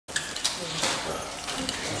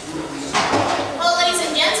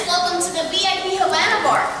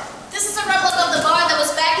This is a replica of the bar that was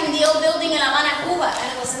back in the old building in La Habana, Cuba, and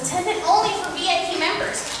it was intended only for VIP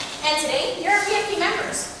members. And today, you're VIP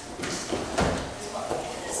members.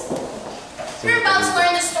 You're about to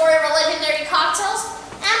learn the story of our legendary cocktails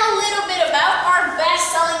and a little bit about our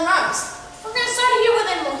best-selling rums. We're going to start here with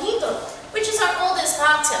El Mojito, which is our oldest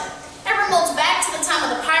cocktail. It remotes back to the time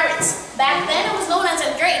of the pirates. Back then, it was known as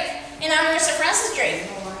a Drake, in honor of Sir Francis Drake.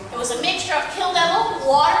 It was a mixture of Kill Devil,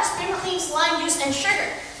 water, spearmint leaves, lime juice, and sugar,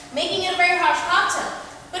 making it a very harsh cocktail.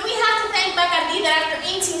 But we have to thank Bacardi that after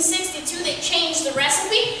 1862 they changed the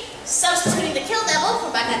recipe, substituting the Kill Devil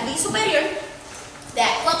for Bacardi Superior,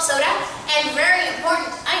 that club soda, and very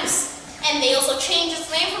important, ice. And they also changed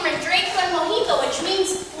its name from a Drake to a Mojito, which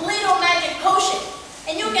means little magic potion.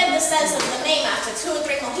 And you'll get the sense of the name after 2 or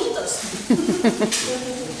 3 mojitos.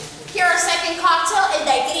 Here our second cocktail, El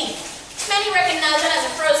Daiquiri. Many recognize it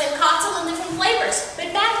as a frozen cocktail in different flavors,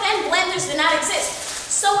 but back then blenders did not exist.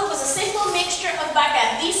 So it was a simple mixture of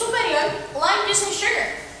Bacardi Superior, lime juice, and sugar.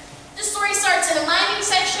 The story starts in a mining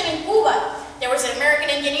section in Cuba. There was an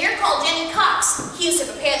American engineer called Jenny Cox. He used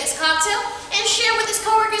to prepare this cocktail and share with his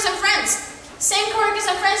coworkers and friends. Same coworkers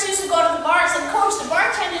and friends used to go to the bars and coach the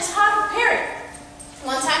bartenders how to prepare it.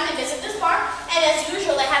 One time they visited this bar, and as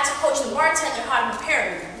usual they had to coach the bartender how to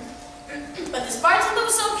prepare it. But this bartender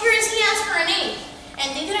was so curious he asked for a name,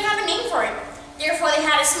 and they didn't have a name for it. Therefore they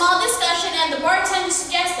had a small discussion, and the bartender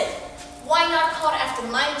suggested, why not call it after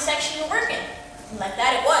the mining section you work in? And like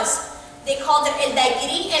that it was. They called it El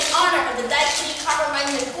Daiquiri in honor of the Daiquiri copper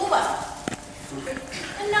mines in Cuba.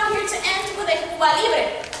 And now here to end with a Cuba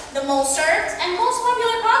Libre, the most served and most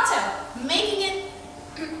popular cocktail, making it,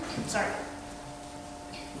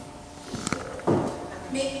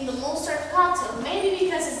 making the most served cocktail, maybe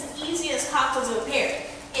because it's the easiest cocktail to prepare.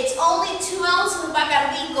 It's only 2 ounces of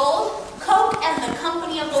Bacardi Gold, Coke, and the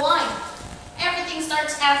company of the line. Everything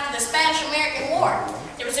starts after the Spanish-American War.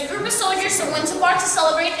 There was a group of soldiers who went to bar to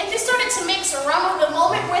celebrate, and they started to mix a rum of the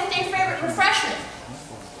moment with their favorite refreshment.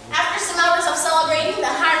 After some hours of celebrating, the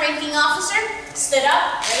high-ranking officer stood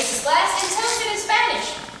up, raised his glass, and toasted in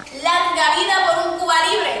Spanish, Larga vida por un Cuba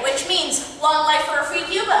Libre, which means long life for a free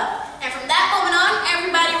Cuba. And from that moment on,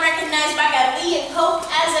 everybody recognized Bacardi and Coke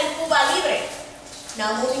as a Cuba Libre.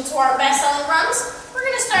 Now moving to our best-selling rums, we're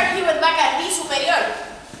going to start here with Bacardi Superior.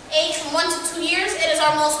 Aged from 1 to 2 years, it is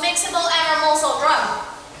our most mixable and our most sold rum.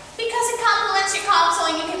 Because it complements your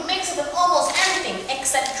cocktail and you can mix it with almost everything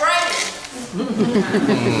except driving.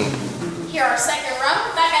 Here our second rum,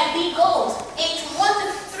 Bacardi Gold. Aged from 1 to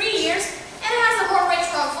 3 years, and it has a more rich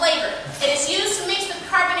rum flavor. It is used to mix with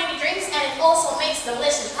carbonated drinks, and it also makes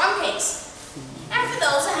delicious rum cakes. And for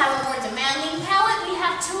those that have a more demanding palate, we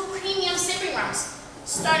have 2 premium sipping rums.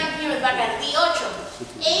 Starting here with Bacardi Ocho.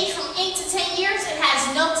 Aged from 8 to 10 years, it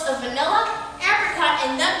has notes of vanilla, apricot,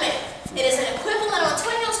 and nutmeg. It is an equivalent of a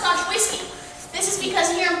twin-note Scotch whiskey. This is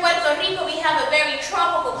because here in Puerto Rico we have a very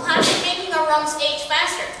tropical climate, making our rums age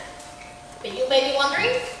faster. But you may be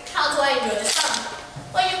wondering, how do I enjoy this rum?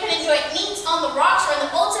 Well, you can enjoy it neat on the rocks or in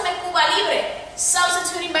the ultimate Cuba Libre,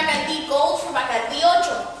 substituting Bacardi Gold for Bacardi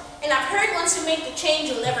Ocho. And I've heard once you make the change,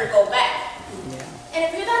 you'll never go back. And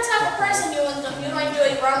if you're that type of person, you don't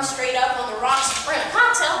enjoy rum straight up on the rocks or in a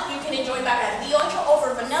cocktail, you can enjoy Bacardi Ocho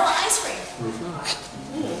over vanilla ice cream.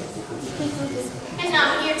 And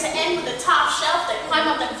now here to end with the top shelf, the crème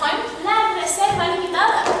of the crème, La Reserva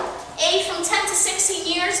Limitada. Aged from 10 to 16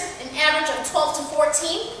 years, an average of 12 to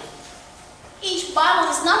 14. Each bottle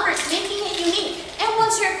is numbered, making it unique. And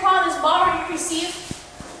once you acquire this bottle, you receive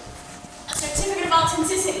a certificate of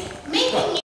authenticity, making